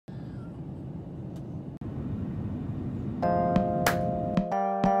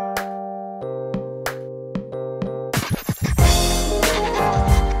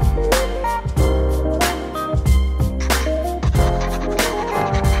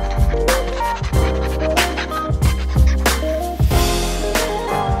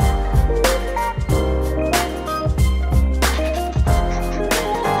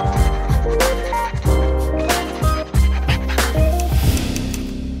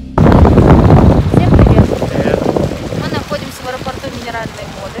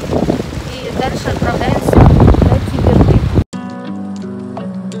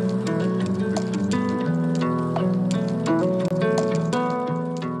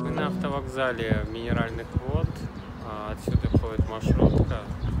вокзале Минеральных вод. Отсюда ходит маршрутка.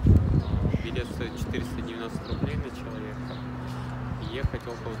 Билет стоит 490 рублей на человека. Ехать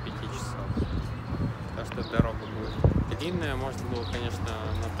около 5 часов. Так что дорога будет длинная. Можно было, конечно,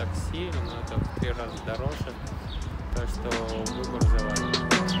 на такси, но это в 3 раза дороже. Так что выбор за вами.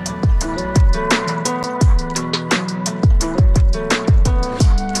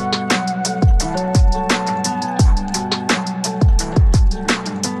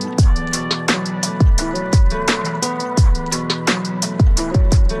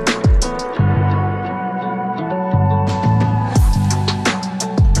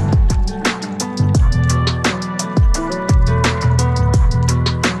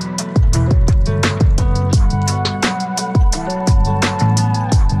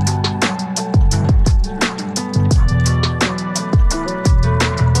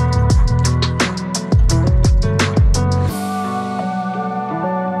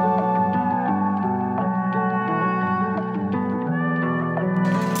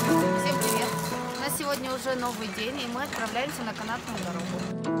 Сегодня уже новый день, и мы отправляемся на канатную дорогу.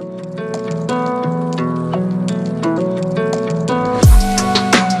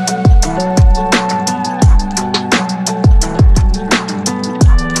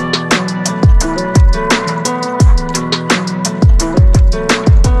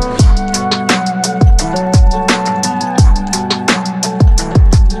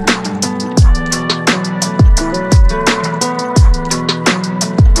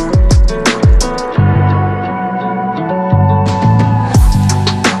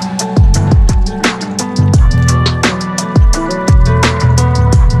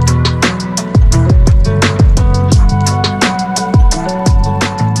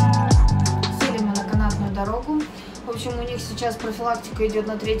 В общем, у них сейчас профилактика идет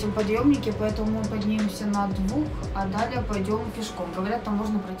на 3-м подъемнике, поэтому мы поднимемся на 2, а далее пойдем пешком. Говорят, там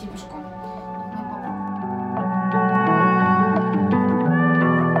можно пройти пешком.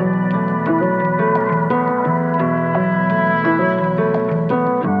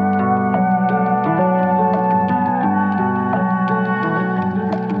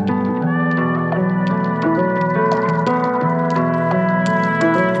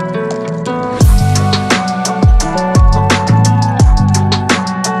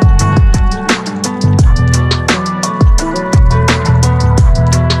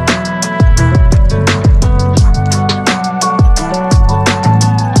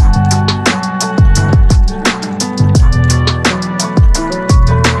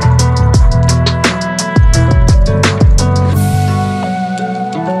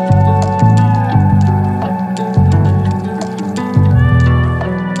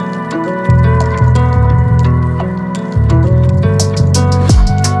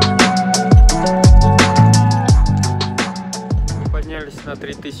 На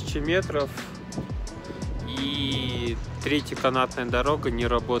 3000 метров, и 3-я канатная дорога не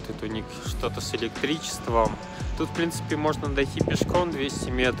работает, у них что-то с электричеством. Тут, в принципе, можно дойти пешком 200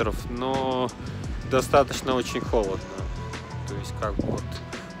 метров, но достаточно очень холодно. То есть, как вот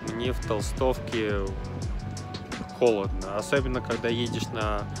мне в толстовке холодно, особенно когда едешь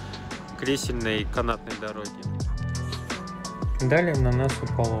на кресельной канатной дороге. Далее на нас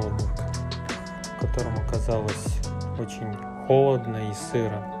упало облако, в котором оказалось очень холодно и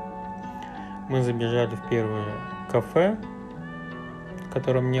сыро. Мы забежали в первое кафе, в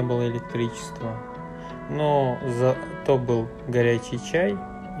котором не было электричества, но зато был горячий чай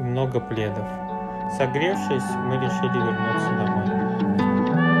и много пледов. Согревшись, мы решили вернуться домой.